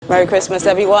Merry Christmas,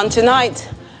 everyone. Tonight,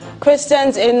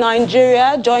 Christians in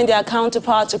Nigeria join their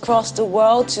counterparts across the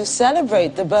world to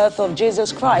celebrate the birth of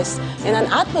Jesus Christ in an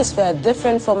atmosphere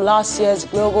different from last year's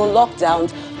global lockdown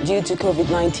due to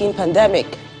COVID-19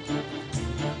 pandemic.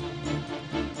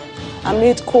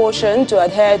 Amid caution to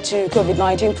adhere to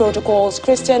COVID-19 protocols,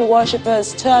 Christian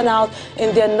worshippers turn out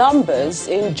in their numbers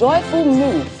in joyful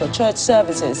mood for church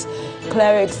services.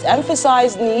 Clerics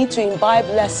emphasize need to imbibe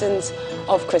lessons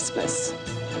of Christmas.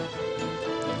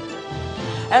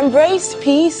 Embrace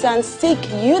peace and seek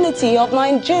unity of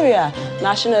Nigeria.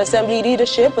 National Assembly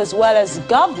leadership as well as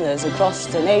governors across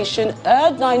the nation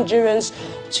urge Nigerians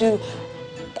to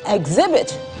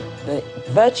exhibit the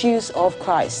virtues of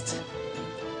Christ.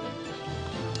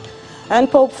 And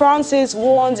Pope Francis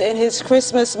warned in his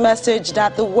Christmas message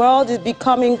that the world is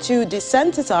becoming too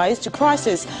desensitized to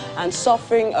crisis and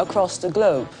suffering across the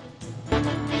globe.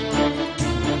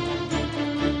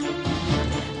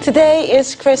 Today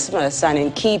is Christmas, and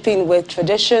in keeping with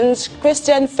traditions,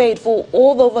 Christian faithful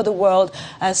all over the world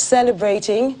are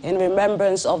celebrating in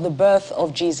remembrance of the birth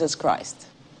of Jesus Christ.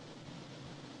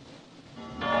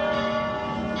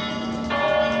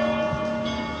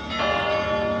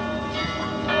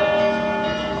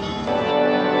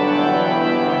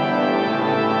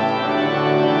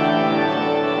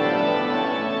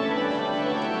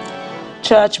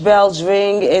 Church bells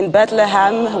ring in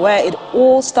Bethlehem, where it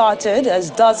all started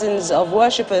as dozens of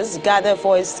worshippers gather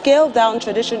for a scaled-down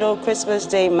traditional Christmas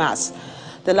Day Mass.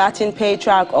 The Latin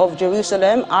Patriarch of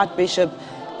Jerusalem, Archbishop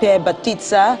Pier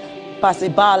Battista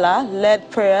Pasibala, led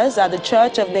prayers at the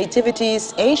Church of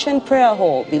Nativity's ancient prayer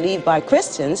hall, believed by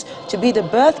Christians to be the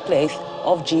birthplace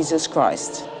of Jesus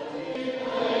Christ.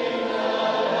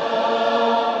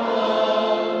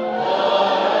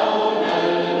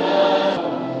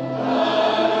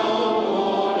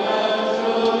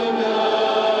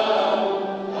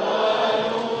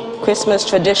 Christmas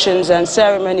traditions and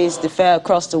ceremonies differ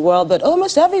across the world, but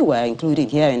almost everywhere, including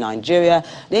here in Nigeria,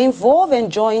 they involve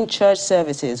enjoying church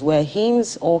services where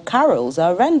hymns or carols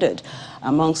are rendered,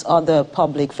 amongst other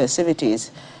public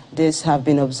festivities. These have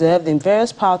been observed in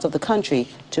various parts of the country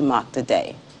to mark the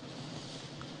day.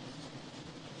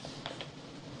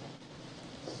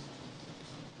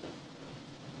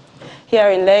 Here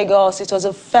in Lagos, it was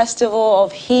a festival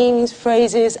of hymns,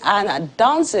 phrases, and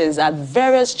dances at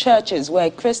various churches where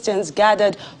Christians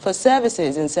gathered for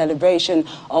services in celebration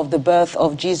of the birth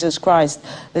of Jesus Christ.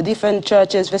 The different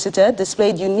churches visited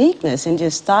displayed uniqueness in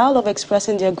their style of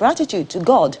expressing their gratitude to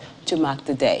God to mark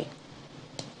the day.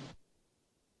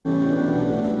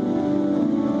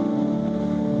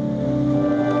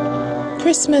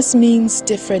 Christmas means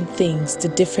different things to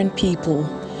different people.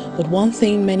 But one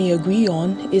thing many agree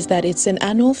on is that it's an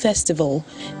annual festival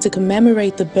to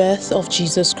commemorate the birth of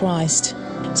Jesus Christ.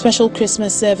 Special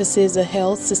Christmas services are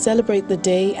held to celebrate the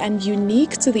day, and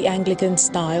unique to the Anglican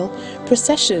style,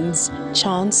 processions,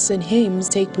 chants and hymns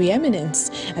take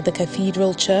preeminence at the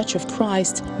Cathedral Church of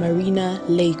Christ, Marina,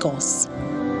 Lagos.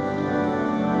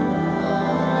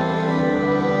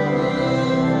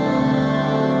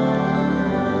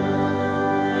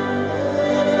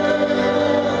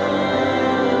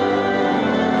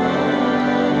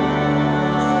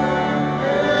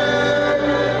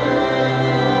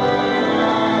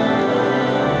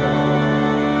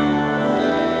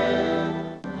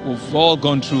 We've all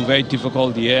gone through a very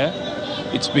difficult year.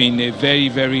 It's been a very,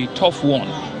 very tough one.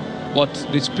 But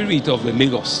the spirit of the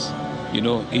Lagos,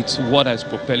 it's what is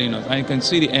propelling us. And you can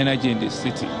see the energy in the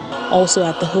city. Also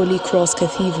at the Holy Cross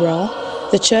Cathedral,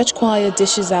 the church choir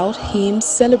dishes out hymns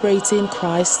celebrating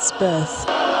Christ's birth.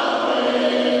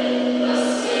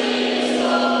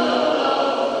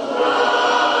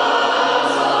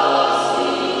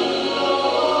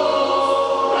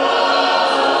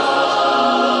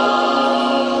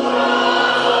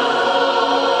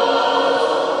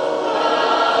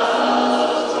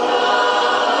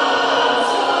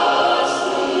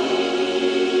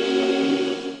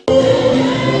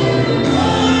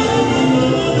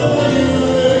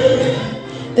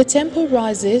 The temple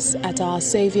rises at Our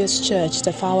Saviour's Church,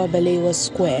 Tafawa Balewa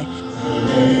Square.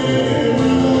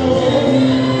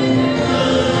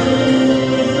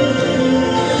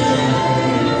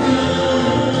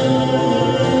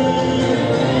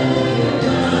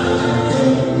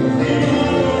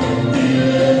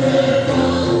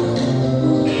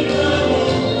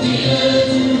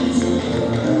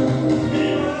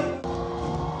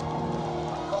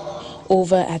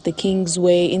 Over at the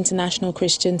Kingsway International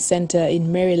Christian Center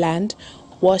in Maryland,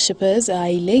 worshippers are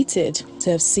elated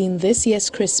to have seen this year's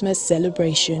Christmas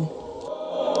celebration.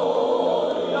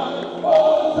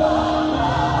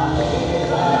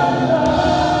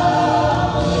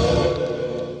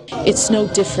 It's no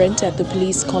different at the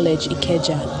Police College,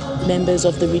 Ikeja. Members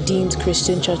of the Redeemed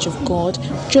Christian Church of God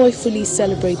joyfully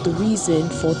celebrate the reason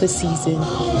for the season.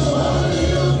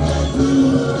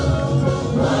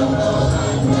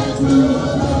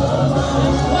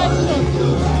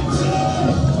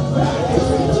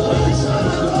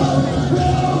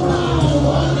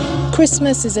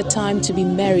 Christmas is a time to be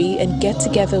merry and get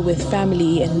together with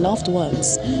family and loved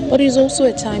ones, but it is also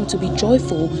a time to be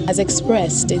joyful as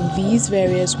expressed in these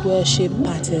various worship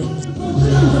patterns.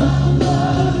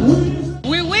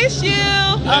 We wish you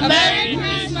a Merry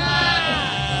Christmas!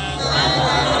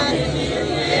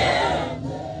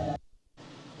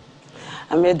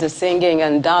 Amid the singing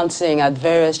and dancing at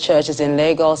various churches in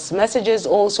Lagos, messages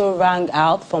also rang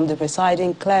out from the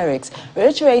presiding clerics,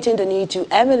 reiterating the need to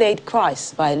emulate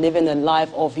Christ by living a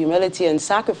life of humility and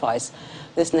sacrifice.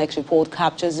 This next report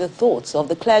captures the thoughts of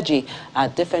the clergy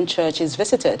at different churches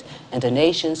visited in the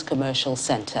nation's commercial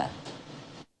center.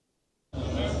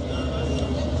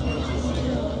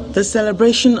 The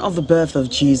celebration of the birth of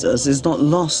Jesus is not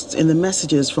lost in the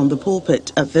messages from the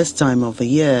pulpit at this time of the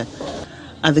year.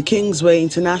 At the Kingsway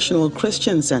International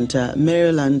Christian Center,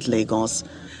 Maryland, Lagos,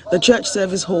 the church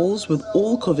service halls with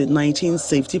all COVID-19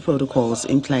 safety protocols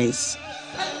in place.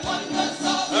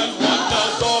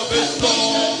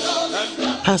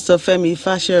 Pastor Femi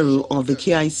Fasheru of the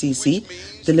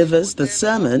KICC delivers the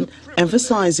sermon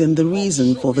emphasizing the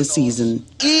reason for the season.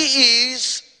 He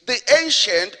is the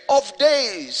Ancient of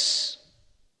Days.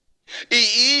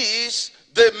 He is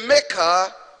the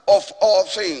maker of all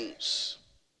things.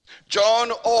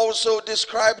 John also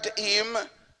described him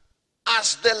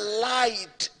as the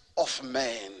light of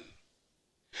men.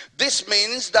 This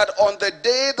means that on the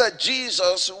day that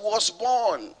Jesus was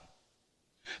born,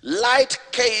 light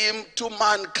came to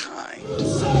mankind.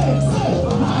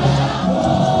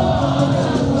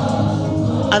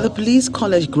 At the Police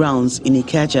College grounds in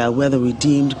Ikeja, where the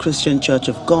Redeemed Christian Church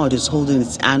of God is holding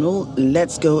its annual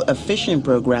Let's Go a Fishing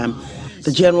program,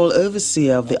 the General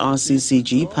Overseer of the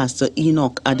RCCG, Pastor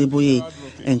Enoch Adeboye,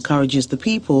 encourages the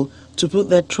people to put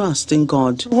their trust in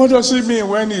God. What does it mean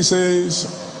when he says,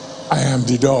 I am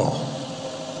the door?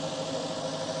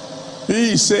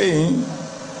 He is saying,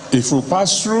 if you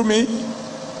pass through me,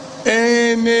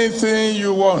 anything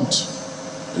you want,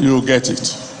 you'll get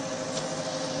it.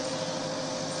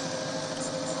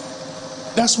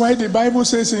 That's why the Bible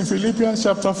says in Philippians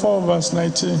chapter 4, verse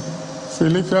 19,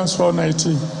 Philippians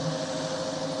 4:19,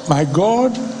 my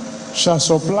God shall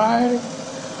supply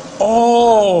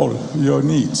all your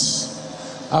needs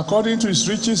according to his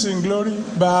riches in glory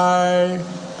by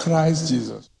Christ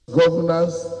Jesus.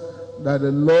 Governance that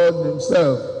the Lord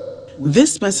himself.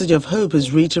 This message of hope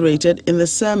is reiterated in the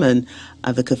sermon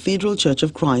at the Cathedral Church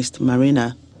of Christ,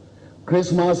 Marina.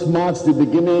 Christmas marks the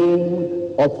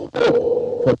beginning of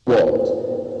hope for the world.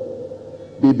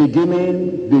 The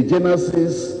beginning, the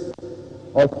genesis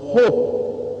of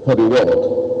hope for the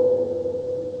world.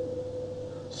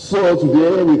 So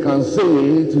today we can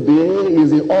say today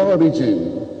is the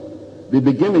origin, the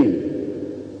beginning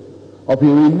of a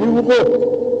renewed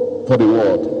hope for the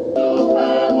world.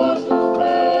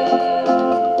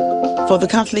 For the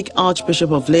Catholic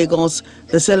Archbishop of Lagos,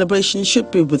 the celebration should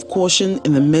be with caution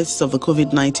in the midst of the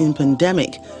COVID-19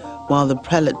 pandemic, while the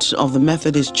prelate of the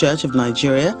Methodist Church of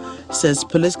Nigeria says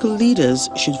political leaders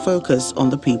should focus on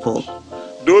the people.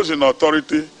 Those in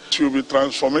authority should be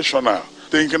transformational,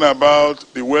 thinking about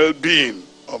the well-being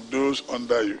of those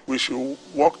under you. We should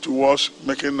work towards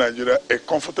making Nigeria a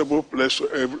comfortable place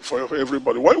for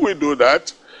everybody. When we do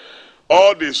that,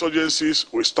 all the insurgencies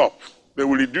will stop. They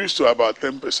will reduce to about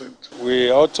 10%. We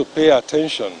ought to pay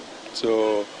attention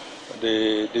to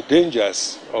the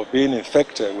dangers of being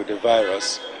infected with the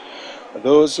virus.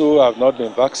 Those who have not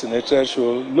been vaccinated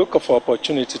should look for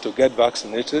opportunity to get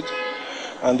vaccinated.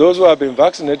 And those who have been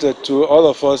vaccinated too, all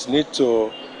of us need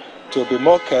to be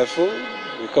more careful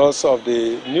because of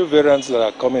the new variants that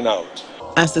are coming out.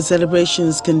 As the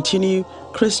celebrations continue,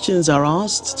 Christians are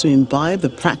asked to imbibe the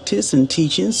practice and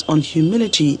teachings on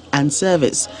humility and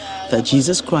service that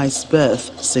Jesus Christ's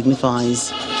birth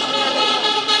signifies.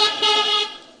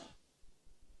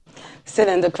 Still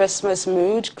in the Christmas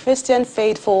mood, Christian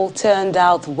faithful turned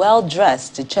out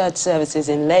well-dressed to church services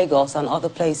in Lagos and other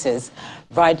places.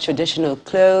 Bright traditional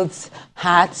clothes,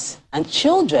 hats, and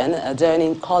children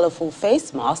adorning colorful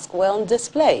face masks were on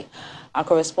display. Our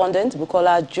correspondent,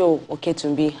 Bukola Joe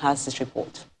Oketumbi, has this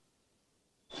report.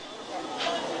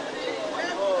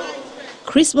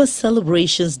 Christmas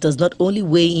celebrations does not only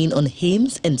weigh in on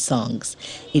hymns and songs,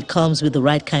 it comes with the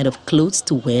right kind of clothes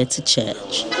to wear to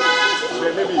church.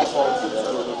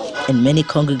 And many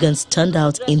congregants turned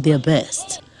out in their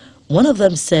best. One of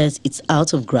them says it's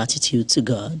out of gratitude to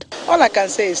God. All I can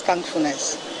say is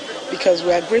thankfulness, because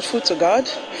we are grateful to God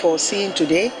for seeing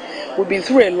today. We've been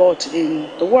through a lot in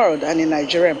the world and in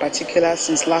Nigeria in particular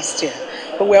since last year.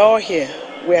 But we're all here.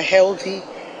 We're healthy.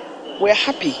 We're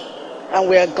happy. And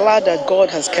we're glad that God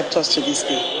has kept us to this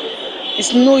day.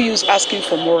 It's no use asking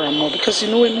for more and more, because He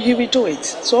will do it.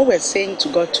 So all we're saying to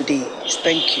God today is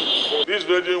thank you. This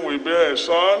virgin will bear a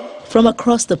son. From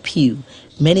across the pew,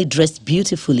 many dressed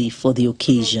beautifully for the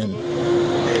occasion.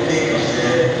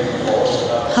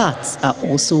 Hats are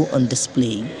also on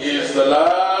display.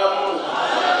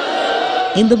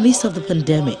 In the midst of the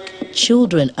pandemic,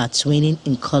 children are twinning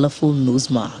in colorful nose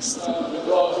masks.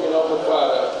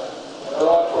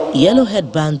 Yellow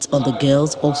headbands on the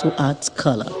girls also add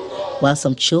color, while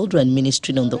some children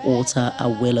ministering on the altar are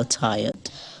well attired.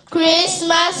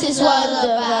 Christmas is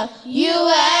wonderful. You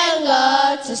and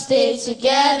God to stay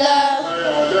together.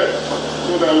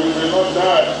 So that we may not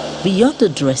die. Beyond the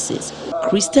dresses,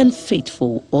 Christian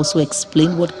faithful also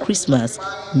explain what Christmas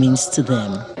means to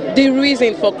them. The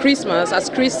reason for Christmas as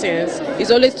Christians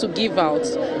is always to give out.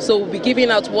 So we'll be giving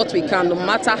out what we can, no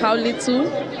matter how little,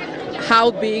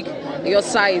 how big, your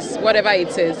size, whatever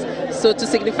it is. So to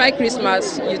signify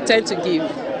Christmas, you tend to give.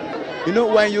 You know,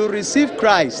 when you receive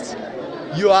Christ,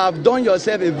 you have done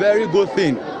yourself a very good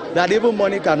thing that even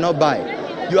money cannot buy.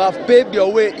 You have paved your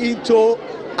way into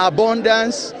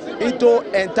abundance, into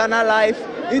eternal life,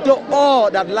 into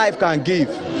all that life can give.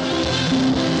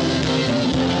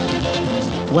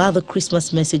 While the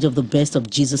Christmas message of the birth of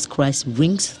Jesus Christ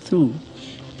rings through,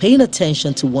 paying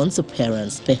attention to one's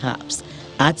appearance perhaps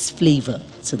adds flavor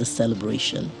to the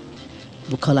celebration.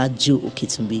 Bukola Joe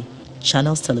Oketumbi,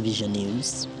 Channels Television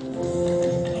News.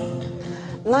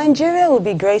 Nigeria will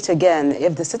be great again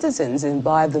if the citizens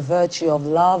imbibe the virtue of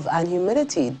love and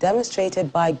humility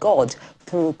demonstrated by God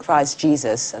through Christ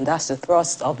Jesus. And that's the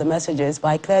thrust of the messages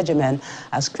by clergymen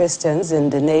as Christians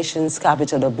in the nation's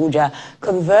capital, Abuja,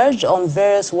 converged on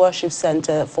various worship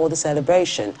centers for the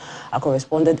celebration. Our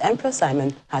correspondent, Emperor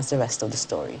Simon, has the rest of the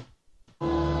story.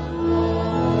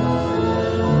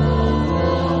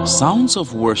 Sounds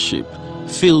of worship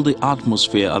fill the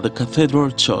atmosphere at the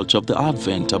Cathedral Church of the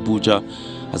Advent, Abuja,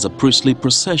 as a priestly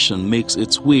procession makes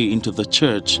its way into the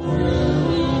church.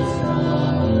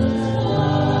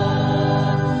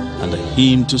 And a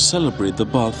hymn to celebrate the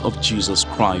birth of Jesus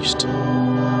Christ.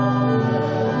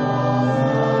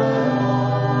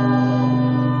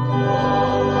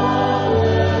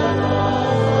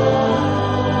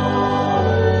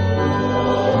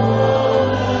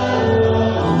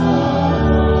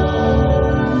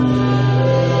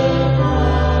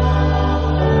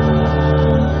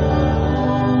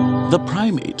 The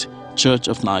Primate, Church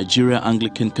of Nigeria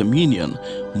Anglican Communion,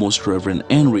 Most Reverend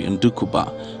Henry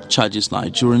Ndukuba, charges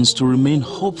Nigerians to remain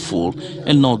hopeful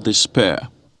and not despair.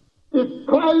 If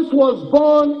Christ was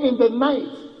born in the night,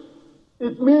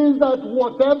 it means that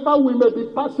whatever we may be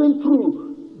passing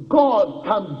through, God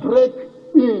can break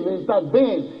in,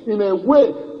 intervene in a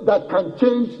way that can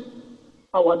change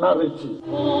our narrative.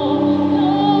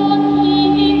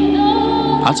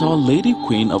 At Our Lady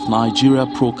Queen of Nigeria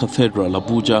Pro Cathedral,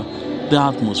 Abuja, the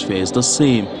atmosphere is the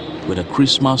same, with a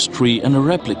Christmas tree and a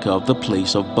replica of the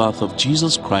place of birth of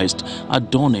Jesus Christ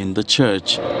adorning the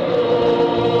church.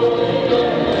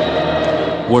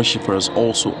 Worshippers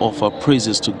also offer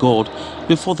praises to God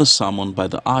before the sermon by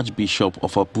the Archbishop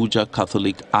of Abuja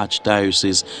Catholic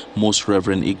Archdiocese, Most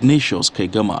Reverend Ignatius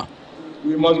Kegama.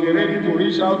 We must be ready to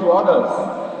reach out to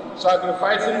others,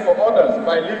 sacrificing for others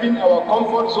by leaving our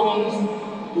comfort zones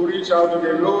to reach out to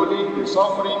the lowly, the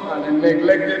suffering, and the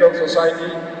neglected of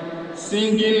society,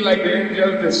 singing like the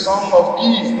angels the song of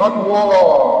peace, not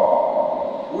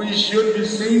war. We should be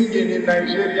singing in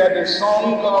Nigeria the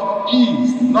song of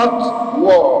peace, not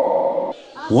war.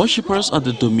 Worshippers at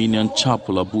the Dominion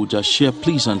Chapel, Abuja, share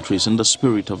pleasantries in the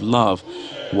spirit of love,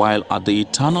 while at the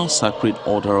Eternal Sacred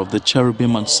Order of the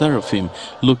Cherubim and Seraphim,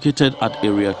 located at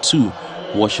Area 2,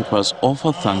 worshippers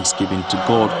offer thanksgiving to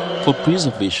God for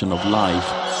preservation of life.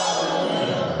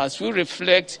 As we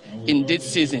reflect in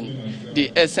this season,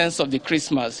 the essence of the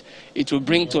Christmas, it will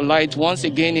bring to light once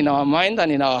again in our mind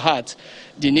and in our heart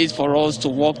the need for us to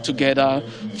work together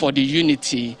for the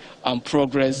unity and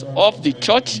progress of the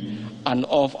church and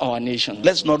of our nation.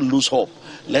 Let's not lose hope.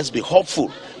 Let's be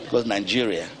hopeful, because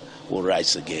Nigeria will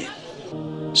rise again.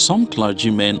 Some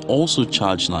clergymen also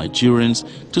charge Nigerians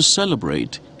to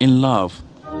celebrate in love.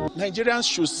 Nigerians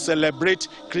should celebrate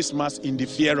Christmas in the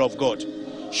fear of God.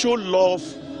 Show love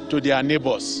to their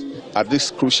neighbors. At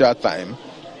this crucial time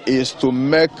is to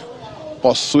make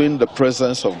pursuing the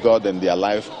presence of God in their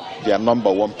life their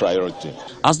number one priority.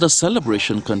 As the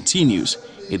celebration continues,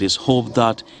 it is hoped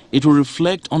that it will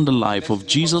reflect on the life of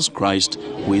Jesus Christ,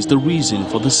 who is the reason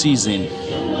for the season.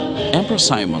 Emperor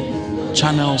Simon,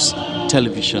 Channels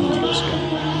Television News.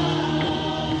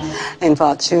 In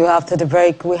part 2, after the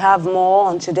break, we have more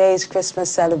on today's Christmas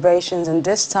celebrations, and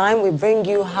this time we bring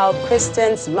you how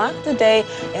Christians mark the day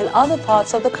in other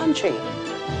parts of the country.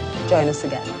 Join us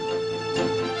again.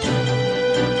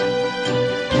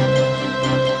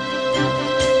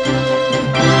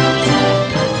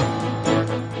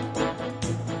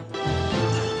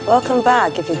 Welcome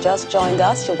back. If you just joined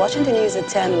us, you're watching the news at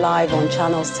 10 live on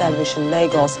Channels Television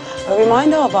Lagos. A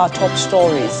reminder of our top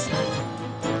stories.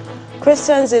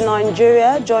 Christians in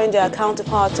Nigeria joined their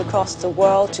counterparts across the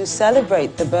world to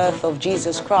celebrate the birth of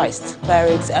Jesus Christ.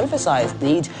 Clerics emphasized the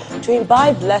need to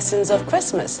imbibe lessons of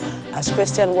Christmas as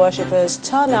Christian worshippers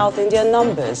turn out in their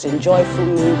numbers in joyful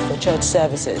mood for church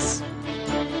services.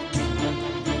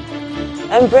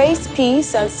 Embrace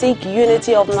peace and seek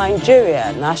unity of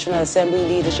Nigeria. National Assembly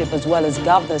leadership as well as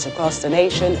governors across the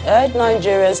nation urge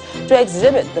Nigerians to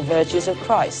exhibit the virtues of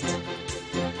Christ.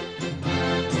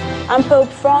 And Pope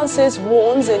Francis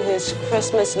warns in his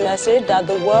Christmas message that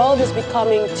the world is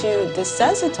becoming too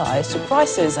desensitized to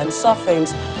crises and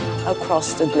sufferings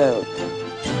across the globe.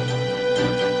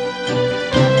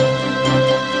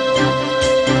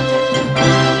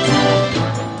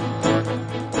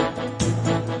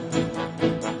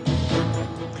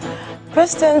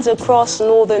 Christians across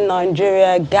northern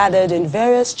Nigeria gathered in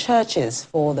various churches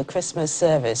for the Christmas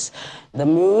service. The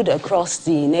mood across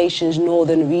the nation's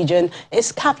northern region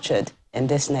is captured in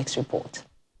this next report.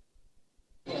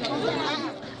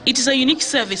 It is a unique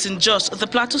service in Jos, the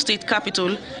Plateau State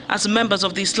capital, as members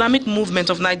of the Islamic movement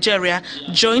of Nigeria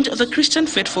joined the Christian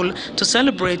faithful to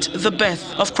celebrate the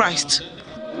birth of Christ.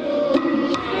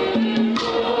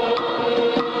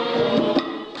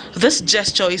 This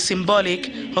gesture is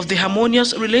symbolic of the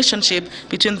harmonious relationship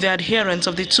between the adherents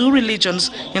of the two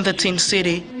religions in the teen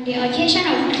city. On the occasion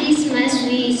of Christmas,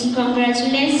 we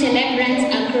congratulate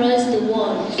celebrants across the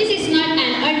world. This is not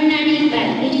an ordinary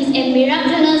birth, it is a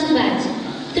miraculous birth.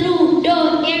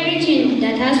 Though everything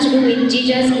that has to do with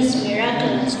Jesus is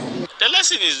miraculous. The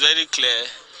lesson is very clear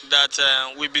that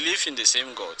we believe in the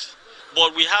same God.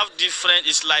 But we have different,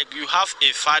 it's like you have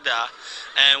a father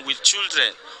and with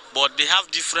children, but they have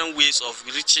different ways of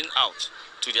reaching out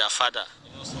to their father.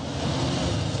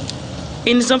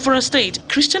 In Zamfara State,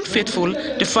 Christian faithful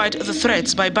defied the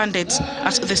threats by bandits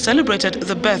as they celebrated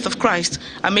the birth of Christ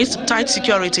amidst tight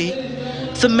security.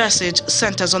 The message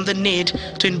centers on the need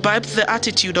to imbibe the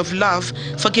attitude of love,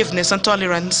 forgiveness and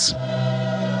tolerance.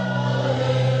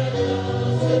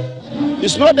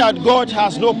 It's not that God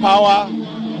has no power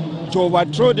to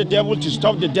overthrow the devil, to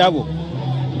stop the devil,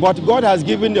 but God has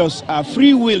given us a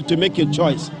free will to make a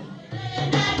choice.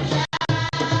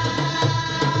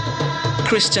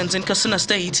 Christians in Katsina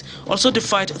State also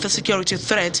defied the security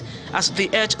threat as they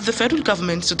urged the federal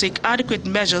government to take adequate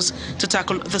measures to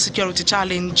tackle the security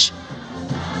challenge.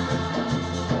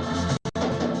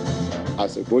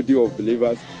 As a body of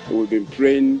believers, we've been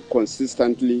praying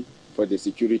consistently for the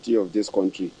security of this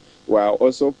country. We are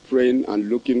also praying and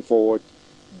looking forward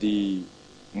the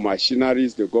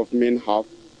machineries the government have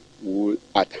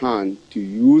at hand to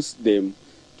use them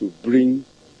to bring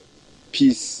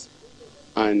peace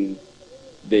and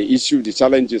the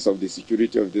challenges of the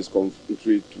security of this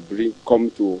country to come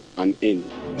to an end.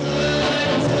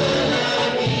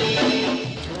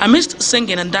 Amidst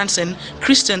singing and dancing,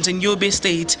 Christians in Yobe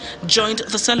State joined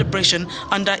the celebration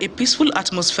under a peaceful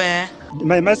atmosphere.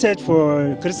 My message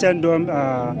for Christendom,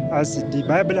 as the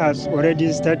Bible has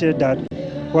already stated, that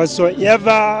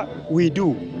whatsoever we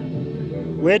do,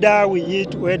 whether we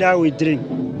eat, whether we drink,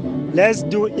 let's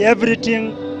do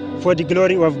everything for the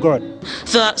glory of God.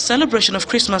 The celebration of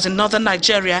Christmas in northern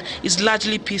Nigeria is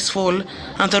largely peaceful,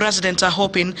 and the residents are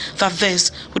hoping that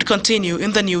this would continue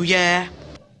in the new year.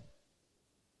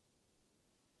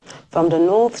 From the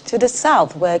north to the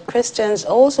south, where Christians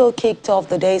also kicked off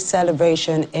the day's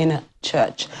celebration in a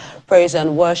church. Praise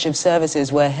and worship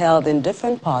services were held in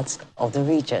different parts of the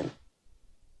region.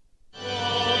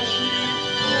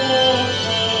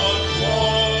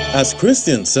 As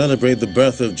Christians celebrate the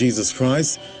birth of Jesus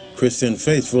Christ, Christian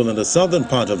faithful in the southern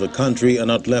part of the country are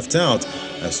not left out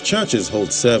as churches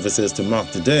hold services to mark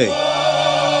the day.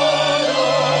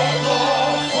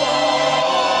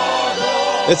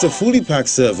 It's a fully packed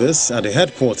service at the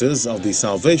headquarters of the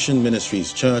Salvation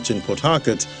Ministries Church in Port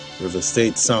Harcourt, River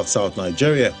State, South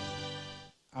Nigeria.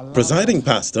 Presiding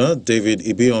pastor David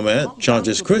Ibiome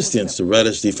charges Christians to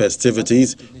relish the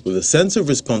festivities with a sense of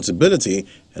responsibility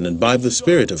and imbibe the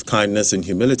spirit of kindness and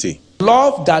humility.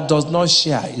 Love that does not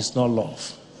share is not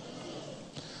love.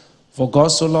 For God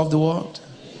so loved the world.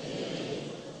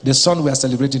 The son we are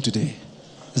celebrating today.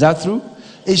 Is that true?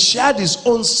 He shared his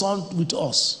own son with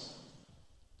us.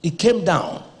 He came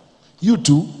down. You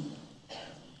too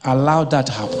allow that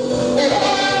to happen.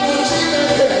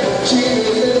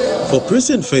 For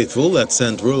Christian faithful at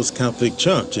St. Rose Catholic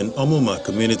Church in Omuma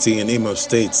community in Imo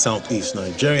State, southeast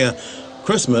Nigeria,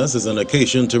 Christmas is an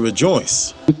occasion to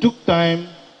rejoice. We took time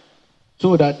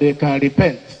so that they can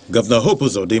repent. Governor Hope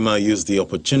Uzodimma used the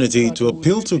opportunity to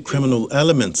appeal to criminal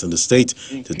elements in the state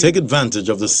to take advantage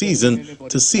of the season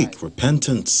to seek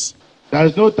repentance. There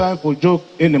is no time for joke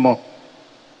anymore.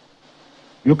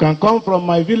 You can come from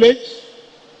my village,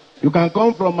 you can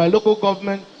come from my local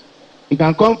government, you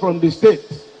can come from the state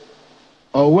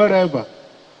or wherever.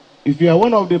 If you are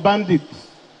one of the bandits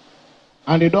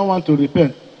and they don't want to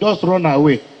repent, just run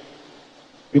away,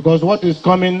 because what is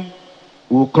coming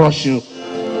will crush you.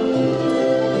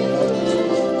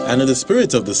 And in the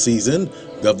spirit of the season,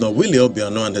 Governor Willie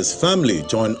Obiano and his family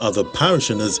joined other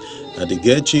parishioners at the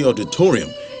Gechi Auditorium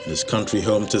in his country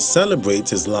home to celebrate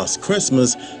his last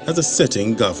Christmas as a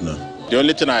sitting governor. The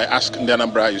only thing I ask in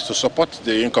Anambra is to support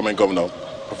the incoming governor,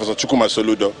 Professor Chukwuma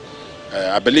Soludo.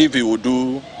 I believe he will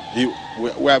do.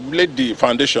 We have laid the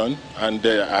foundation, and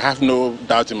I have no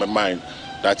doubt in my mind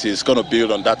that he's going to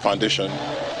build on that foundation.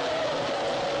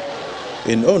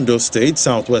 In Ondo State,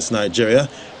 southwest Nigeria,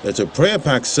 there's a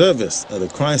prayer-packed service at the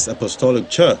Christ Apostolic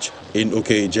Church in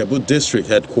Oke-Ijebu District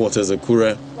Headquarters,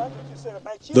 Akure.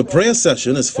 The prayer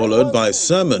session is followed by a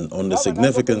sermon on the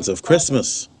significance of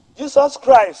Christmas. Jesus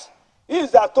Christ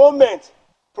is the atonement,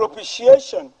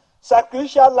 propitiation,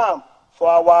 sacrificial lamb for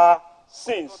our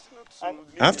sins.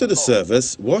 After the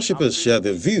service, worshippers share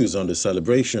their views on the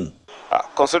celebration.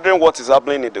 Considering what is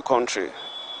happening in the country,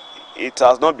 it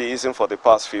has not been easy for the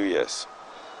past few years.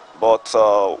 But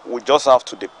we just have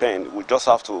to depend, we just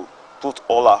have to put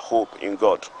all our hope in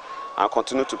God and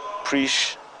continue to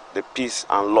preach the peace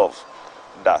and love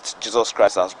that Jesus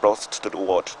Christ has brought to the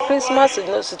world. Christmas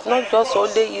is not just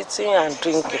only eating and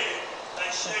drinking.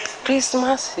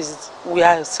 Christmas is, we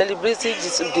are celebrating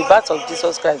the birth of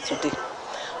Jesus Christ today.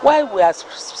 While we are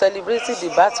celebrating the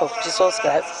birth of Jesus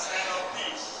Christ,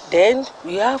 then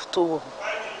we have to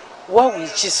walk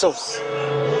with Jesus.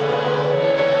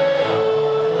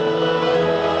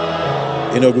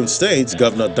 In Ogun State,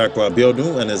 Governor Dapo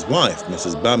Abiodun and his wife,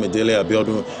 Mrs. Bamidele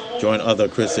Abiodun, joined other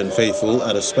Christian faithful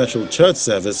at a special church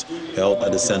service held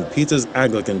at the St. Peter's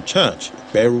Anglican Church,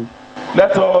 Peru.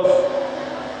 Let us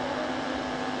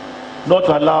not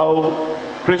allow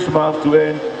Christmas to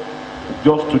end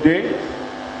just today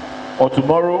or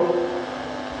tomorrow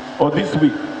or this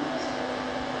week.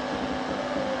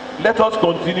 Let us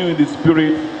continue in the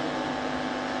spirit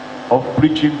of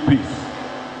preaching peace.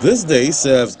 This day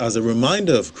serves as a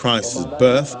reminder of Christ's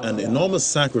birth and enormous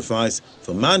sacrifice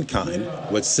for mankind,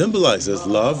 which symbolizes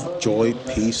love, joy,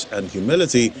 peace, and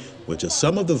humility, which are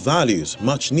some of the values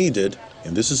much needed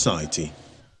in the society.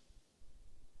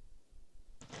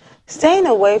 Staying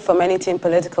away from anything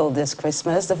political this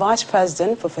Christmas, the Vice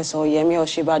President, Professor Yemi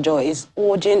Oshibajo, is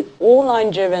urging all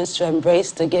Nigerians to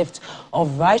embrace the gift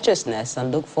of righteousness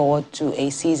and look forward to a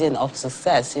season of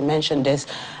success. He mentioned this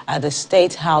at the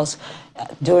State House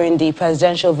during the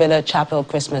Presidential Villa Chapel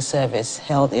Christmas service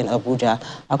held in Abuja.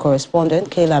 Our correspondent,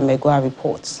 Kayla Megwa,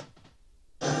 reports.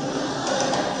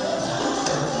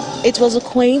 It was a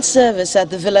quaint service at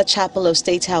the Villa Chapel of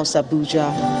State House,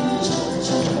 Abuja.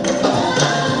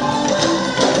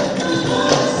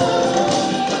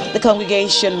 The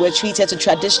congregation were treated to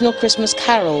traditional Christmas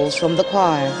carols from the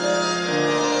choir.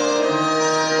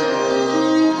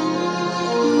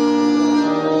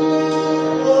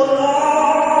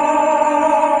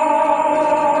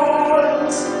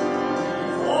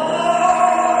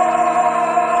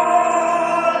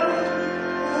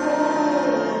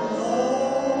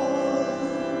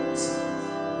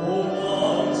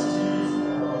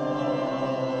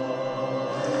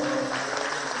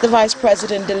 The Vice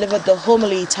President delivered the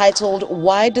homily titled,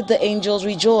 "Why Did the Angels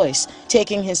Rejoice?"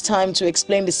 taking his time to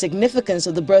explain the significance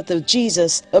of the birth of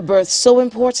Jesus, a birth so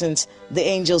important the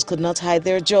angels could not hide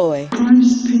their joy.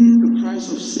 Christ paid the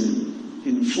price of sin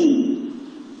in full.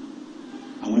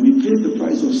 And when he paid the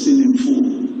price of sin in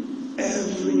full,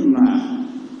 every man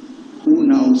who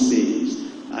now says,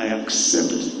 "I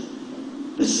accept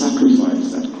the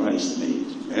sacrifice that Christ made,"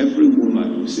 every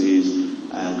woman who says,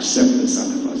 "I accept the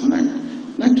sacrifice," and I'd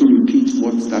like to repeat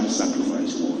what that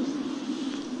sacrifice was.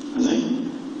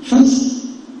 First,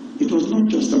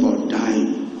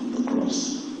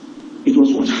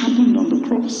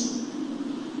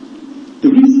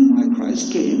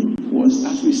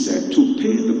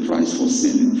 price for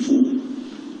sin in full.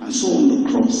 And so on the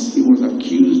cross, he was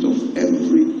accused of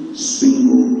every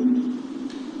single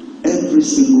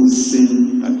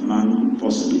sin that man could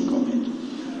possibly commit.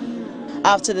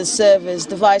 After the service,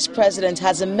 the Vice President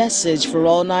has a message for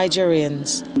all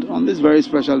Nigerians. On this very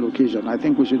special occasion, I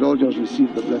think we should all just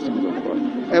receive the blessings of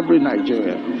God. Every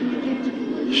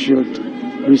Nigerian should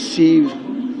receive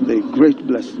the great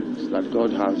blessings that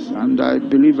God has. And I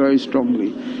believe very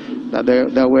strongly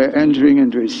that we're entering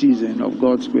into a season of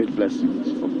God's great blessings,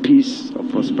 of peace,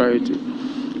 of prosperity,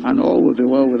 and all will be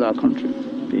well with our country.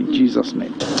 In Jesus'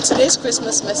 name. Today's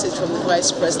Christmas message from the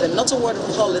Vice President, not a word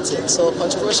of politics or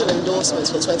controversial endorsements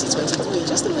for 2023,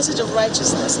 just a message of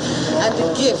righteousness and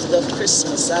the gift of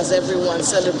Christmas as everyone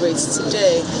celebrates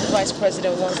today. The Vice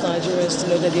President wants Nigerians to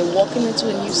know that they're walking into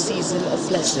a new season of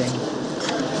blessing.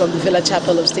 From the Villa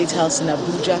Chapel of State House in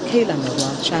Abuja, Kayla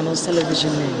Noah, Channels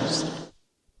Television News.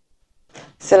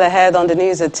 Still ahead on the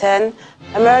news at 10,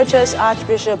 Emeritus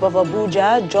Archbishop of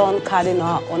Abuja, John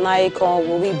Cardinal Onaiyekan,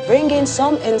 will be bringing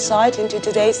some insight into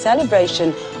today's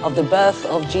celebration of the birth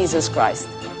of Jesus Christ.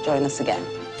 Join us again.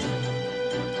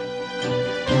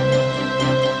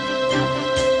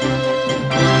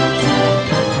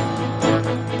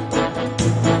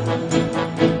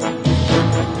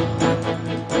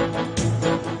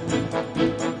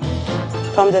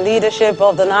 From the leadership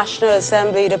of the National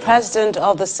Assembly, the President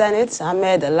of the Senate,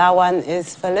 Ahmed Lawan,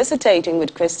 is felicitating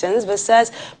with Christians, but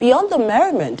says beyond the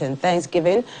merriment and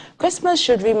thanksgiving, Christmas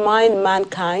should remind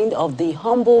mankind of the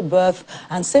humble birth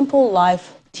and simple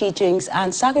life teachings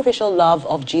and sacrificial love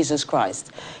of Jesus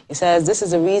Christ. He says this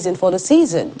is a reason for the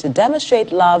season to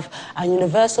demonstrate love and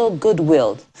universal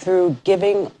goodwill through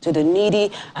giving to the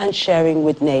needy and sharing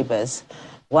with neighbors.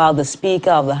 While the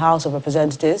Speaker of the House of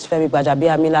Representatives, Femi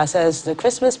Gbajabiamila, says the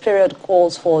Christmas period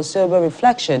calls for sober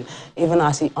reflection, even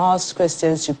as he asks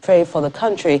Christians to pray for the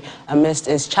country amidst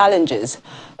its challenges.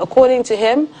 According to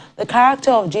him, the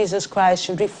character of Jesus Christ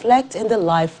should reflect in the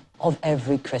life of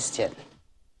every Christian.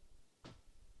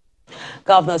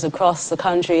 Governors across the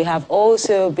country have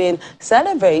also been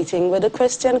celebrating with the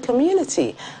Christian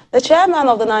community. The chairman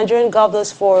of the Nigerian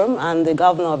Governors Forum and the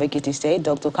governor of Ekiti State,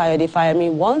 Dr. Kayode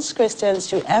Fayemi, wants Christians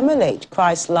to emulate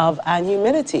Christ's love and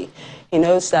humility. He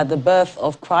notes that the birth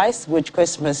of Christ, which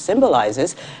Christmas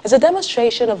symbolizes, is a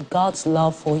demonstration of God's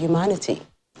love for humanity.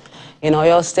 In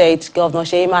Oyo State, Governor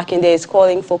Seyi Makinde is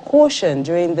calling for caution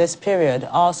during this period,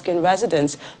 asking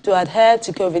residents to adhere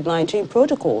to COVID-19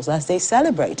 protocols as they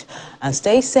celebrate and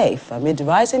stay safe amid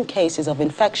rising cases of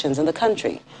infections in the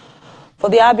country. For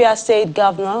the Abia State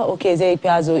Governor, Okezie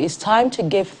Ikpeazu, it's time to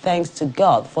give thanks to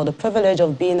God for the privilege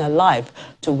of being alive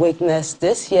to witness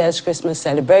this year's Christmas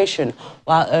celebration,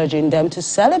 while urging them to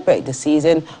celebrate the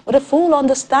season with a full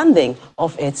understanding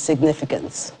of its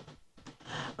significance.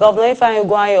 Governor Ifeanyi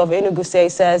Ugwuanyi of Enugu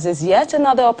State says it's yet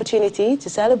another opportunity to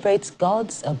celebrate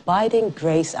God's abiding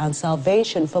grace and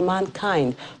salvation for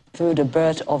mankind through the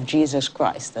birth of Jesus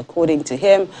Christ. According to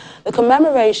him, the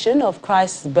commemoration of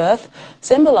Christ's birth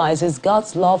symbolizes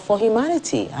God's love for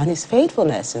humanity and his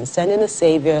faithfulness in sending a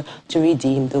Savior to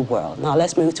redeem the world. Now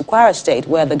let's move to Kwara State,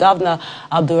 where the governor,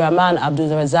 Abdulrahman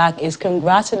Abdulrazak, is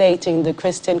congratulating the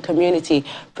Christian community,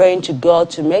 praying to God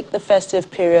to make the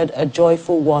festive period a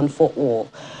joyful one for all.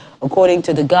 According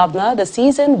to the governor, the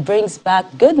season brings back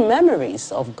good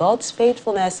memories of God's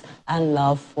faithfulness and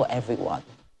love for everyone.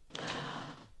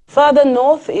 Further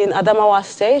north in Adamawa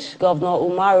State, Governor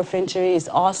Umaru Fintiri is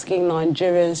asking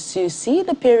Nigerians to see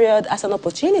the period as an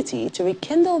opportunity to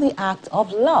rekindle the act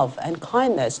of love and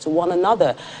kindness to one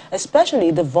another,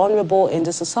 especially the vulnerable in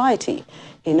the society.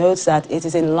 He notes that it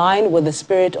is in line with the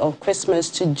spirit of Christmas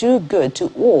to do good to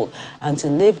all and to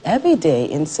live every day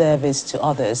in service to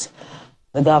others.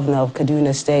 The governor of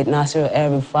Kaduna State, Nasir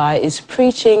El-Rufai, is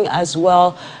preaching as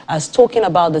well as talking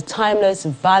about the timeless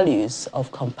values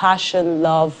of compassion,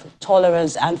 love,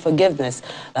 tolerance, and forgiveness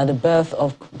that the birth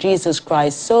of Jesus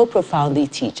Christ so profoundly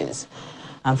teaches.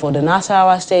 And for the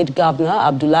Nasarawa State Governor,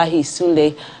 Abdullahi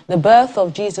Sule, the birth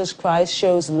of Jesus Christ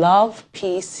shows love,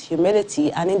 peace, humility,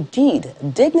 and indeed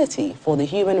dignity for the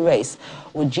human race,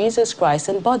 which Jesus Christ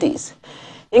embodies.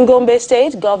 In Gombe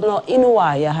State, Governor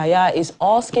Inuwa Yahaya is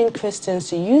asking Christians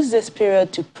to use this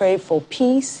period to pray for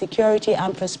peace, security,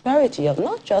 and prosperity of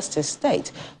not just his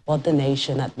state, but the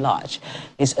nation at large.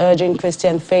 He's urging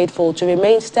Christian faithful to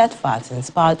remain steadfast in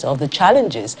spite of the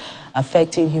challenges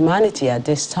affecting humanity at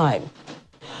this time.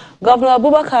 Governor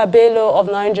Abubakar Bello of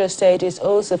Niger State is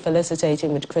also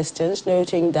felicitating with Christians,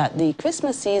 noting that the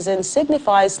Christmas season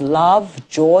signifies love,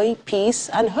 joy, peace,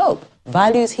 and hope.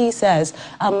 Values, he says,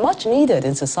 are much needed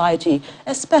in society,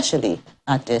 especially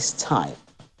at this time.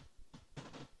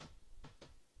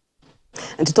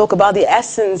 And to talk about the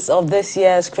essence of this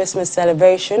year's Christmas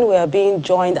celebration, we are being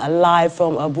joined live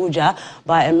from Abuja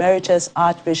by Emeritus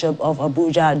Archbishop of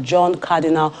Abuja, John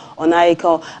Cardinal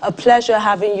Onaiyekan. A pleasure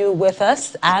having you with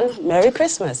us, and Merry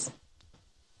Christmas.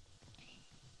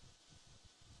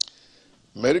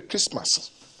 Merry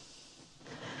Christmas.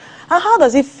 And how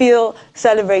does it feel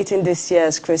celebrating this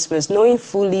year's Christmas, knowing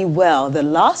fully well that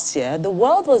last year the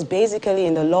world was basically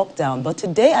in the lockdown, but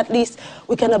today at least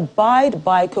we can abide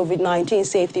by COVID-19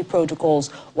 safety protocols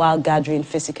while gathering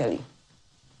physically?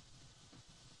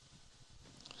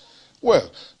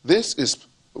 Well, this is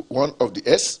one of the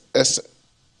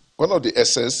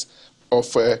essence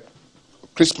of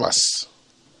Christmas,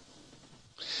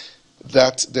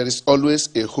 that there is always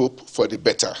a hope for the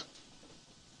better.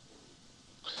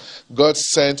 God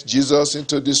sent Jesus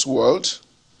into this world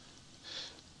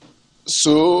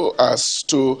so as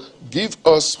to give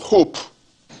us hope.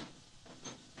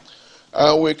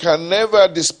 And we can never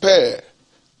despair,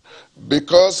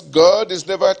 because God is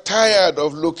never tired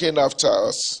of looking after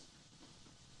us.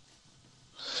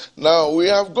 Now, we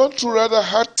have gone through rather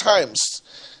hard times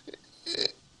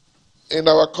in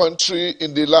our country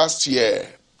in the last year.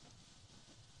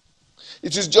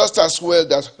 It is just as well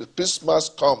that Christmas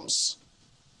comes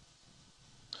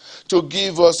to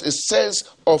give us a sense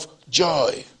of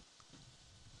joy,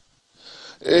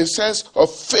 a sense of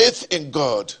faith in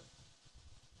God,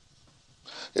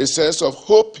 a sense of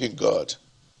hope in God.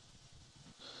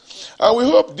 And we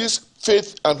hope this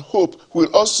faith and hope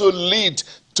will also lead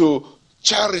to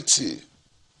charity,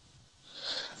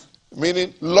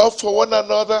 meaning love for one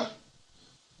another,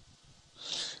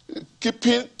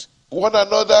 keeping one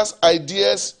another's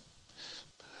ideas,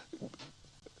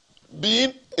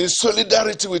 being in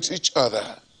solidarity with each other.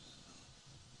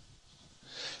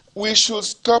 We should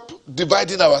stop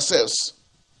dividing ourselves,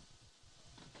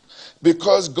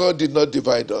 because God did not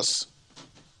divide us.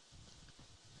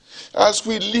 As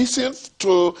we listen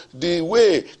to the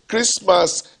way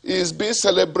Christmas is being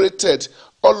celebrated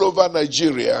all over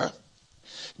Nigeria,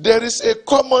 there is a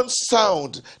common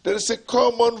sound, there is a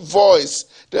common voice,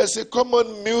 there is a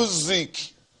common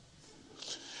music,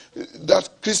 that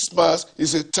Christmas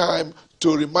is a time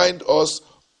to remind us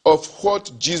of what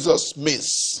Jesus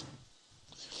means.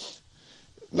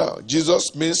 Now,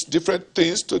 Jesus means different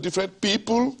things to different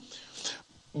people,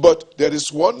 but there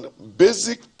is one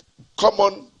basic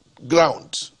common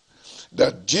ground,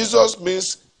 that Jesus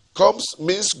means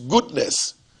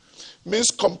goodness, means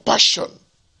compassion,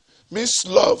 means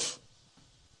love.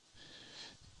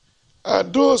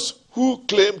 And those who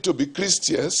claim to be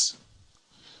Christians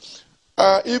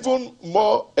are even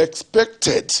more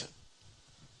expected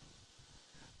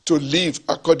to live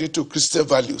according to Christian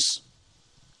values.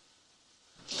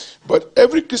 But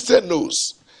every Christian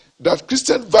knows that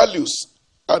Christian values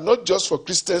are not just for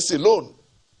Christians alone,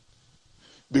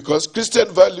 because Christian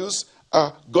values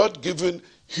are God-given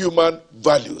human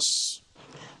values.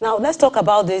 Now, let's talk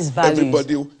about these values.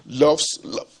 Everybody loves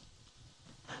love.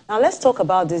 Now, let's talk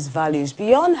about these values.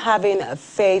 Beyond having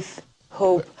faith,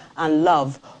 hope, and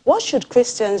love, what should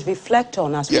Christians reflect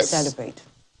on as we celebrate?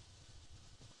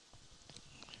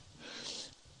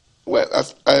 Well,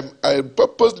 I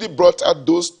purposely brought out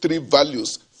those three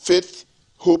values: faith,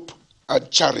 hope, and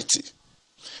charity.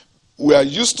 We are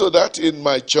used to that in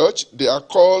my church. They are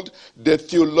called the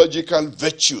theological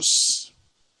virtues.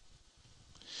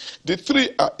 The three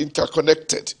are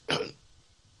interconnected.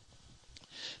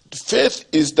 Faith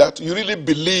is that you really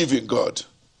believe in God,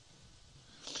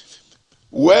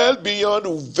 well beyond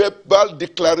verbal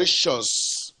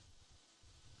declarations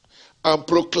and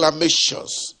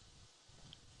proclamations.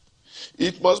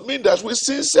 It must mean that we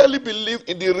sincerely believe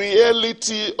in the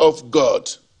reality of God.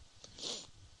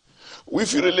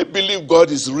 If you really believe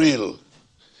God is real,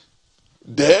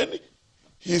 then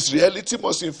His reality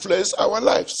must influence our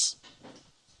lives.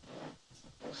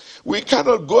 We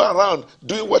cannot go around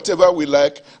doing whatever we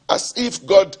like as if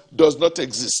God does not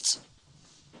exist,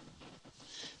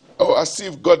 or as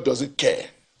if God doesn't care.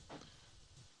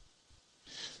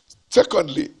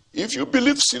 Secondly, if you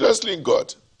believe seriously in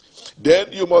God,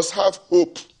 then you must have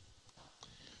hope,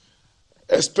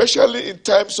 especially in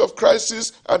times of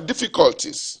crisis and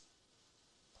difficulties.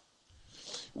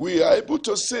 We are able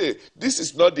to say, this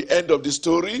is not the end of the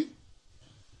story.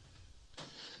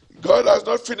 God has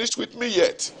not finished with me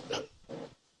yet.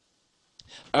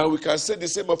 And we can say the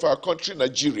same of our country,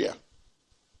 Nigeria.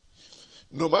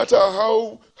 No matter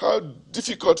how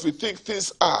difficult we think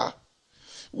things are,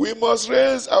 we must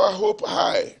raise our hope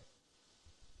high,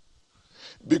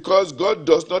 because God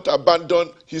does not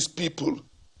abandon His people.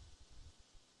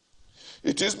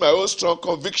 It is my own strong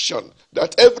conviction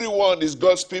that everyone is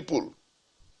God's people.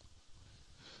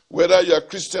 whether you are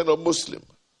Christian or Muslim.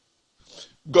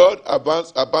 God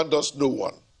abandons no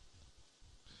one.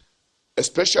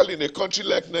 Especially in a country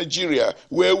like Nigeria,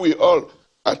 where we all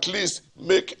at least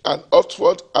make an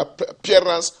outward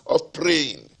appearance of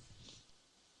praying.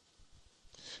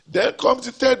 Then comes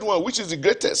the third one, which is the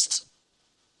greatest.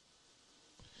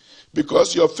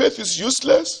 Because your faith is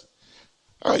useless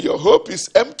and your hope is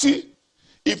empty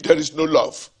if there is no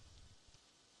love.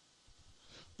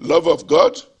 Love of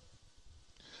God,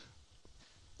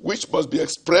 which must be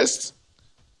expressed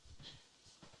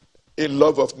in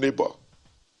love of neighbor.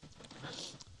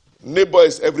 Neighbor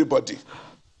is everybody.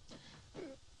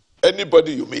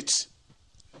 Anybody you meet.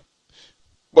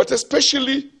 But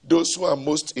especially those who are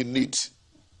most in need.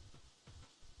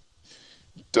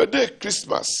 Today,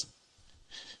 Christmas,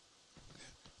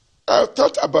 I've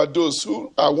thought about those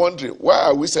who are wondering, why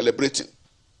are we celebrating?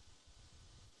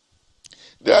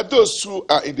 There are those who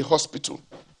are in the hospital.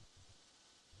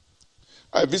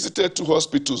 I visited 2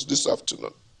 hospitals this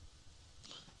afternoon.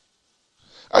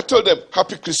 I told them,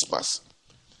 Happy Christmas.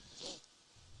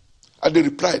 And they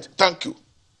replied, thank you.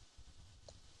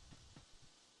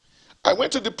 I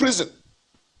went to the prison,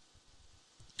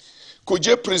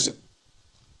 Kuje prison.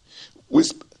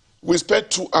 We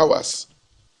spent 2 hours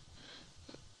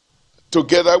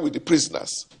together with the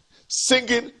prisoners,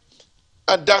 singing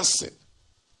and dancing.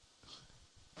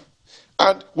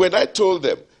 And when I told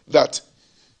them that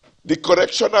the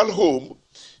correctional home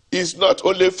is not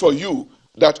only for you,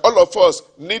 that all of us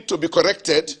need to be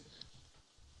corrected,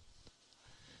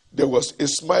 there was a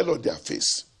smile on their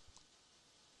face.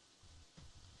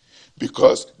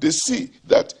 Because they see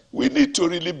that we need to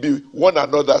really be one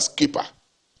another's keeper.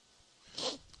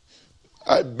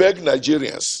 I beg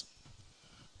Nigerians,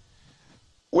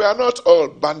 we are not all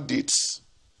bandits.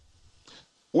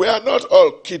 We are not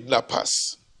all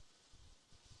kidnappers.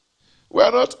 We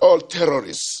are not all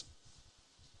terrorists.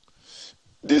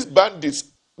 These bandits,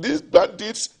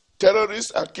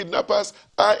 terrorists, and kidnappers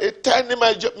are a tiny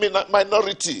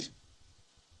minority.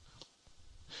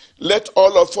 Let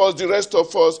all of us, the rest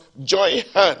of us, join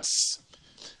hands,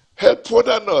 help one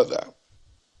another,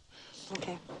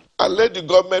 okay, and let the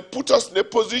government put us in a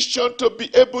position to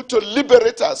be able to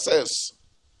liberate ourselves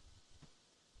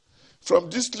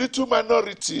from this little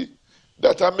minority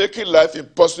that are making life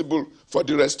impossible for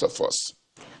the rest of us.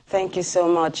 Thank you so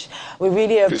much. We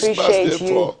really appreciate Christmas, you.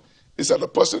 therefore, is an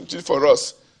opportunity for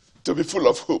us to be full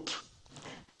of hope.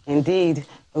 Indeed, it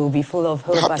will be full of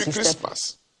hope. Happy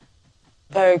Christmas.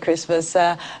 Merry Christmas,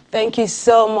 sir. Thank you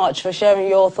so much for sharing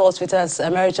your thoughts with us,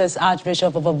 Emeritus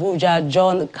Archbishop of Abuja,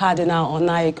 John Cardinal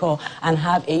Onayeko, and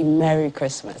have a Merry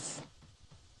Christmas.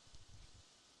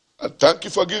 And thank you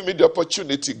for giving me the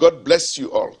opportunity. God bless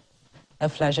you all. A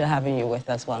pleasure having you with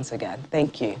us once again.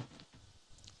 Thank you.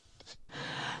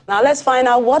 Now let's find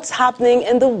out what's happening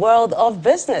in the world of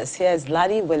business. Here's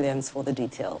Laddie Williams for the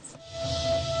details.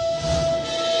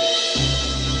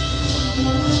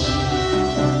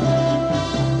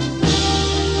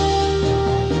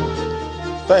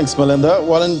 Thanks, Melinda.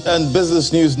 Well, in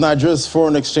business news, Nigeria's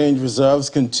foreign exchange reserves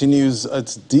continues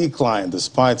its decline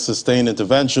despite sustained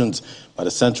interventions by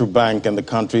the central bank and the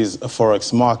country's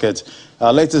forex market.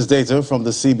 Latest data from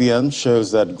the CBN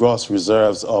shows that gross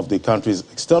reserves of the country's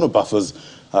external buffers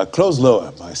closed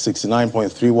lower by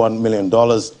 $69.31 million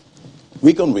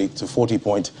week on week to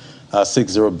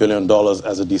 $40.60 billion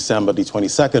as of December the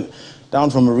 22nd, down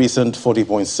from a recent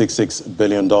 $40.66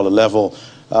 billion level.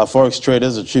 Forex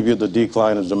traders attribute the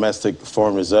decline of domestic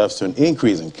foreign reserves to an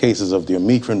increase in cases of the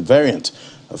Omicron variant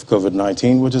of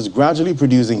COVID-19, which is gradually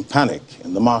producing panic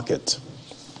in the market.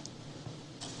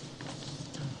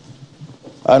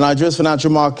 Nigeria's financial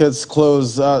markets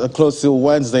close till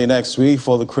Wednesday next week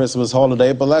for the Christmas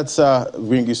holiday. But let's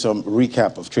bring you some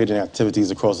recap of trading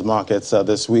activities across the markets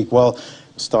this week. Well,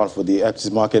 start with the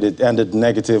equities market. It ended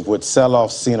negative with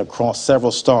sell-offs seen across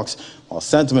several stocks, while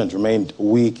sentiment remained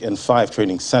weak in 5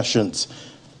 trading sessions.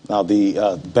 Now, the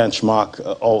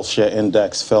benchmark all-share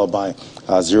index fell by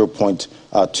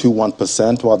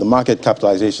 0.21%, while the market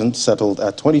capitalization settled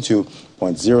at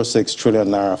 22.06 trillion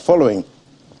naira, following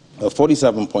a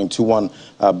 47.21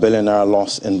 billion naira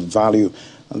loss in value.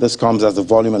 And this comes as the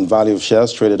volume and value of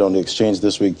shares traded on the exchange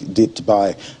this week dipped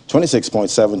by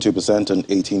 26.72% and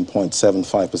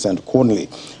 18.75% accordingly.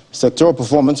 Sectoral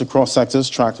performance across sectors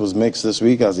tracked was mixed this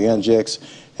week as the NGX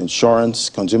insurance,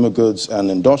 consumer goods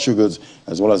and industrial goods,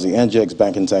 as well as the NGX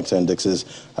banking sector indexes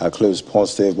closed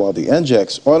positive, while the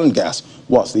NGX oil and gas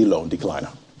was the lone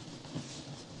decliner.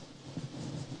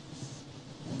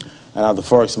 And at the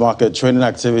Forex market, trading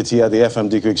activity at the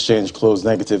FMDQ exchange closed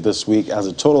negative this week as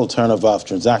the total turnover of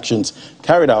transactions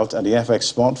carried out at the FX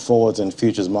spot, forwards and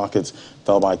futures markets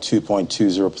fell by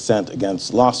 2.20%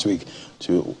 against last week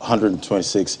to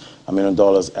 $126 million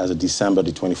as of December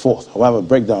the 24th. However, a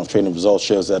breakdown of trading results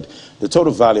shows that the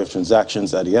total value of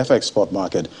transactions at the FX spot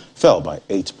market fell by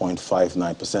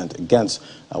 8.59% against,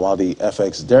 while the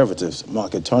FX derivatives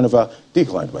market turnover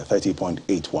declined by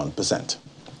 30.81%.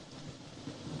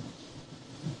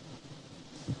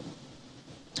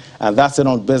 And that's it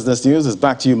on business news. It's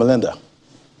back to you, Melinda.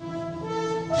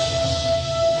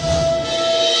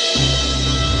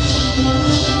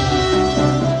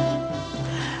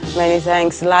 Many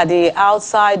thanks, Ladi.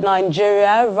 Outside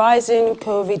Nigeria, rising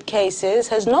COVID cases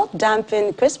has not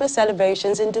dampened Christmas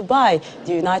celebrations in Dubai,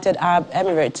 the United Arab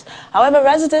Emirates. However,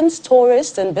 residents,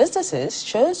 tourists and businesses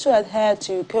chose to adhere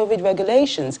to COVID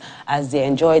regulations as they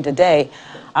enjoyed the day.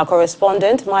 Our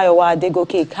correspondent, Mayowa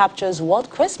Adegoke, captures what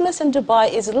Christmas in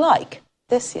Dubai is like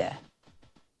this year.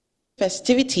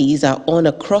 Festivities are on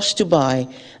across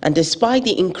Dubai, and despite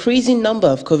the increasing number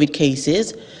of COVID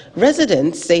cases,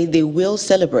 residents say they will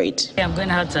celebrate. I'm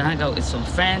going out to hang out with some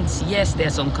friends. Yes, there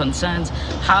are some concerns.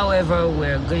 However,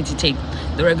 we're going to take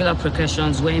the regular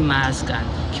precautions, wearing masks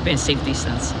and keeping safe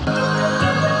distance.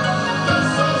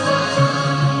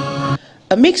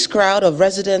 A mixed crowd of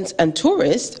residents and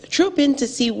tourists troop in to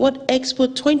see what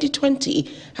Expo 2020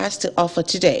 has to offer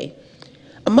today.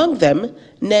 Among them,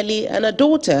 Nelly and a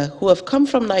daughter who have come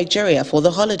from Nigeria for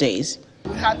the holidays.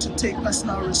 We had to take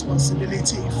personal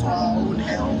responsibility for our own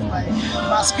health by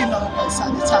masking up and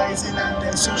sanitizing and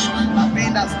then social and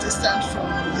being as distant from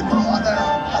other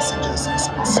passengers as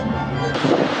possible.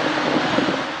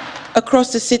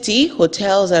 Across the city,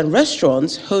 hotels and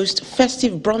restaurants host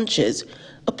festive brunches,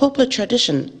 a popular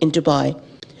tradition in Dubai.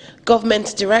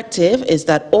 Government's directive is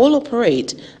that all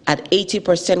operate at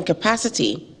 80%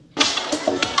 capacity.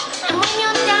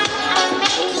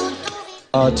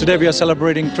 Today we are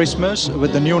celebrating Christmas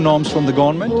with the new norms from the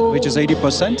government, which is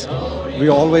 80%. We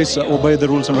always obey the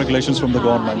rules and regulations from the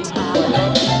government.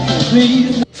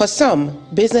 For some,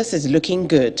 business is looking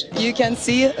good. You can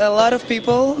see a lot of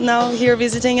people now here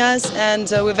visiting us, and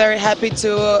we're very happy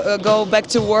to go back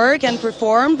to work and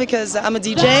perform because I'm a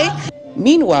DJ.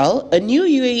 Meanwhile, a new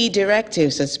UAE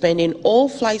directive suspending all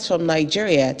flights from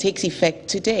Nigeria takes effect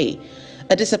today.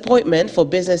 A disappointment for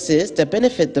businesses that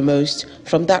benefit the most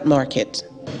from that market.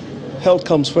 Health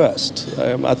comes first.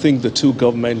 I think the two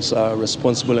governments are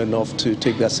responsible enough to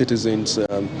take their citizens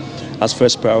as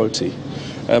first priority.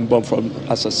 But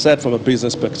as I said, from a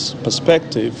business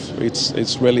perspective,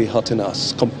 it's really hurting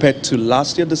us. Compared to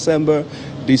last year, December,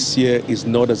 this year is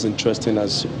not as interesting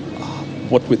as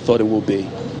what we thought it would be.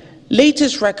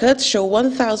 Latest records show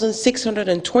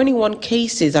 1,621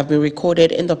 cases have been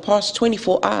recorded in the past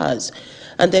 24 hours.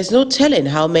 And there's no telling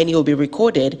how many will be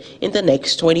recorded in the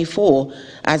next 24,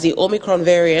 as the Omicron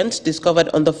variant discovered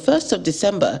on the 1st of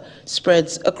December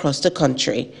spreads across the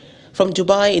country. From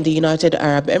Dubai in the United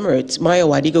Arab Emirates,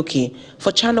 Mayowa Adegoke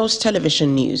for Channels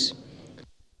Television News.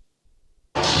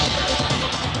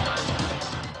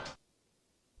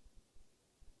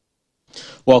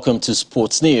 Welcome to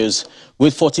Sports News.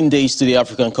 With 14 days to the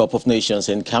African Cup of Nations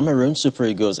in Cameroon, Super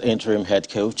Eagles interim head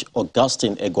coach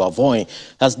Augustin Eguavoin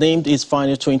has named his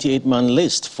final 28-man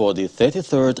list for the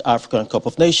 33rd African Cup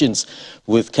of Nations,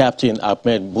 with captain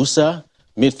Ahmed Musa,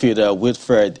 midfielder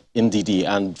Wilfred Ndidi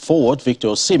and forward Victor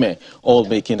Osimhen all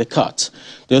making the cut.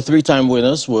 The three-time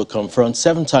winners will confront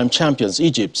seven-time champions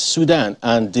Egypt, Sudan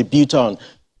and debutant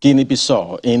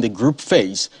Guinea-Bissau in the group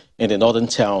phase in the northern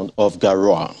town of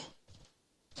Garoua.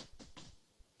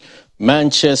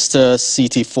 Manchester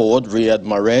City forward Riyad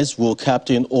Mahrez will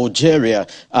captain Algeria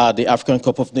at the African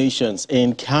Cup of Nations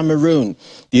in Cameroon.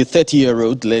 The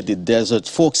 30-year-old led the Desert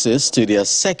Foxes to their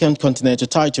second continental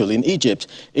title in Egypt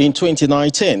in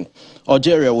 2019.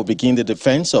 Algeria will begin the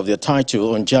defense of their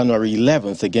title on January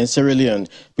 11th against Sierra Leone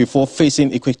before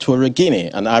facing Equatorial Guinea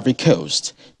and Ivory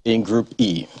Coast in Group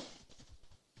E.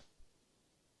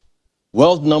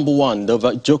 World number one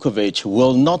Novak Djokovic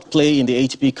will not play in the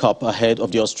ATP Cup ahead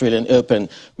of the Australian Open,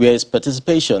 where his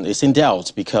participation is in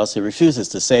doubt because he refuses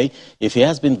to say if he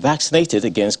has been vaccinated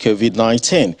against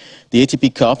COVID-19. The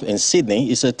ATP Cup in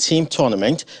Sydney is a team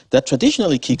tournament that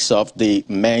traditionally kicks off the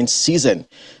men's season.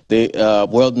 The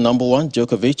world number one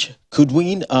Djokovic could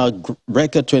win a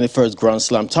record 21st Grand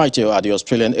Slam title at the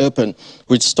Australian Open,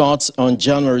 which starts on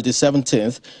January the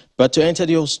 17th, but to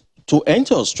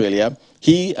enter Australia,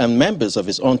 he and members of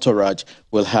his entourage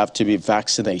will have to be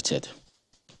vaccinated.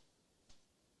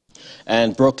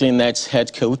 And Brooklyn Nets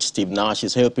head coach Steve Nash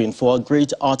is hoping for a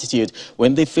great attitude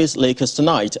when they face Lakers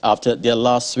tonight after their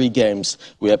last 3 games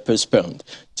were postponed.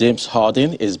 James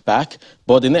Harden is back,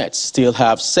 but the Nets still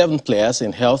have 7 players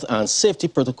in health and safety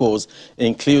protocols,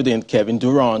 including Kevin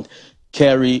Durant,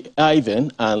 Kyrie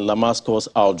Irving, and LaMarcus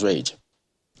Aldridge.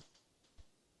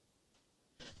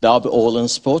 That'll be all in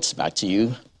sports. Back to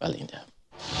you, Belinda.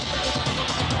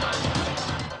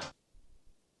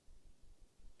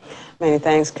 Many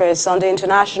thanks, Chris. On the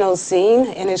international scene,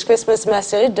 in his Christmas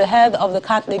message, the head of the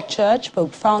Catholic Church,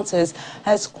 Pope Francis,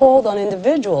 has called on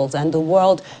individuals and the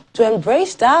world to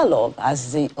embrace dialogue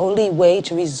as the only way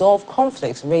to resolve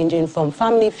conflicts ranging from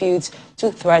family feuds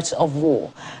to threats of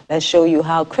war. Let's show you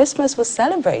how Christmas was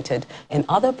celebrated in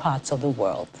other parts of the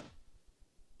world.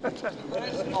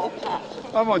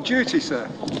 I'm on duty, sir.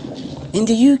 In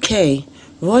the UK,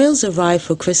 royals arrived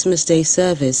for Christmas Day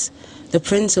service. The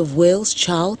Prince of Wales,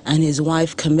 Charles, and his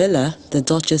wife Camilla, the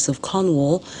Duchess of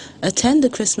Cornwall, attend the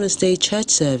Christmas Day church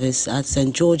service at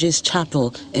St. George's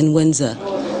Chapel in Windsor.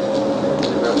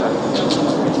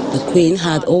 The Queen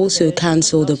had also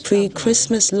cancelled a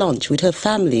pre-Christmas lunch with her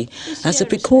family as a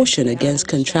precaution against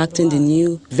contracting the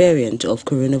new variant of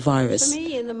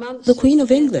coronavirus. The Queen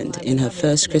of England, in her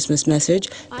first Christmas message,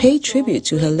 paid tribute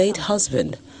to her late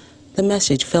husband. The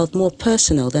message felt more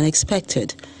personal than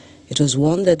expected. It was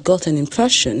one that got an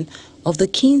impression of the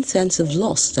keen sense of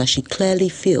loss that she clearly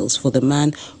feels for the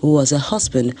man who was her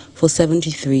husband for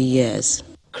 73 years.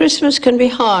 Christmas can be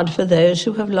hard for those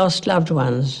who have lost loved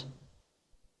ones.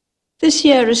 This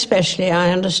year especially,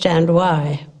 I understand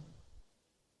why.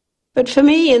 But for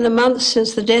me, in the months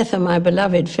since the death of my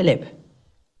beloved Philip,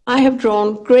 I have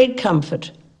drawn great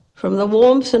comfort from the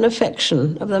warmth and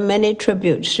affection of the many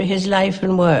tributes to his life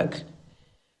and work,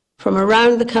 from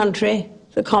around the country,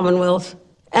 the Commonwealth,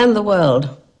 and the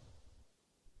world.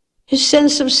 His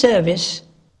sense of service,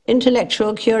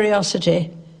 intellectual curiosity,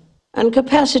 and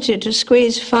capacity to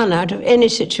squeeze fun out of any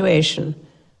situation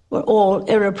were all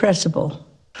irrepressible.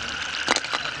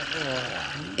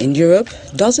 In Europe,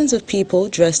 dozens of people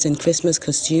dressed in Christmas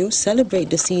costumes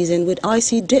celebrate the season with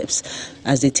icy dips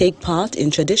as they take part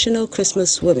in traditional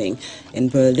Christmas swimming in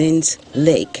Berlin's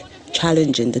lake,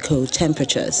 challenging the cold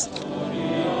temperatures.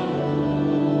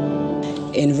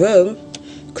 In Rome,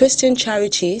 Christian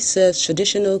Charity serves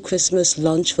traditional Christmas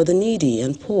lunch for the needy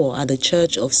and poor at the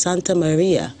Church of Santa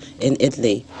Maria in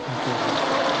Italy.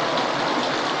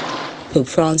 Pope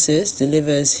Francis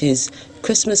delivers his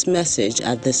Christmas message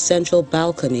at the central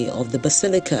balcony of the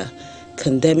Basilica,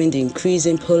 condemning the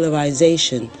increasing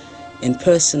polarization in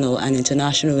personal and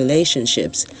international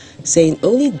relationships, saying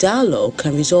only dialogue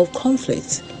can resolve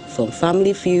conflicts, from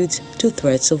family feuds to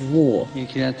threats of war.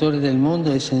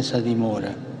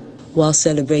 While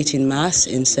celebrating Mass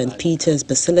in St. Peter's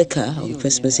Basilica on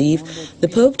Christmas Eve, the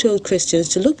Pope told Christians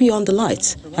to look beyond the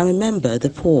lights and remember the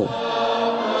poor.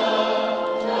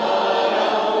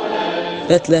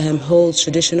 Bethlehem holds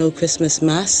traditional Christmas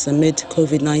Mass amid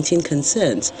COVID-19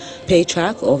 concerns.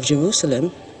 Patriarch of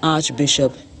Jerusalem,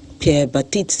 Archbishop Pier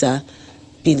Battista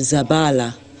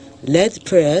Pizzaballa, led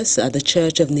prayers at the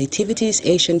Church of Nativity's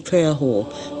Asian Prayer Hall,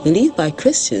 believed by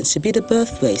Christians to be the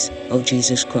birthplace of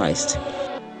Jesus Christ.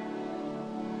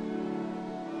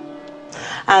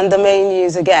 And the main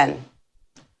news again.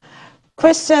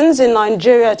 Christians in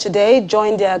Nigeria today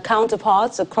joined their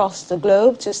counterparts across the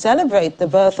globe to celebrate the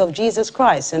birth of Jesus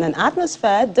Christ in an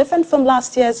atmosphere different from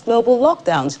last year's global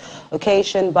lockdowns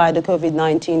occasioned by the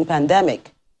COVID-19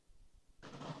 pandemic.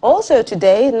 Also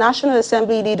today, National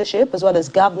Assembly leadership as well as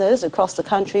governors across the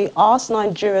country asked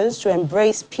Nigerians to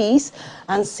embrace peace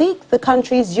and seek the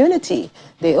country's unity.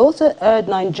 They also urged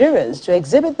Nigerians to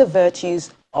exhibit the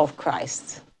virtues of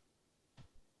Christ.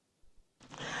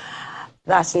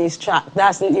 That's news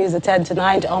at 10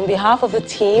 tonight. On behalf of the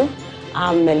team,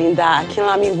 I'm Melinda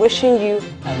Akinlami wishing you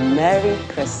a Merry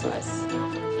Christmas.